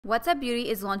What's Up Beauty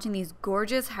is launching these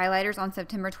gorgeous highlighters on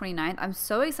September 29th. I'm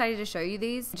so excited to show you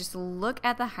these. Just look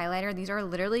at the highlighter. These are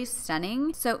literally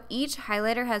stunning. So each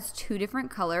highlighter has two different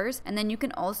colors, and then you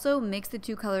can also mix the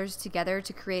two colors together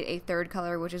to create a third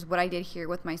color, which is what I did here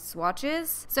with my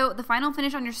swatches. So the final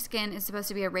finish on your skin is supposed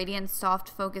to be a radiant, soft,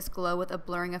 focused glow with a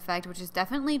blurring effect, which is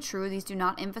definitely true. These do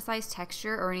not emphasize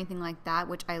texture or anything like that,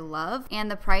 which I love.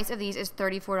 And the price of these is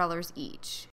 $34 each.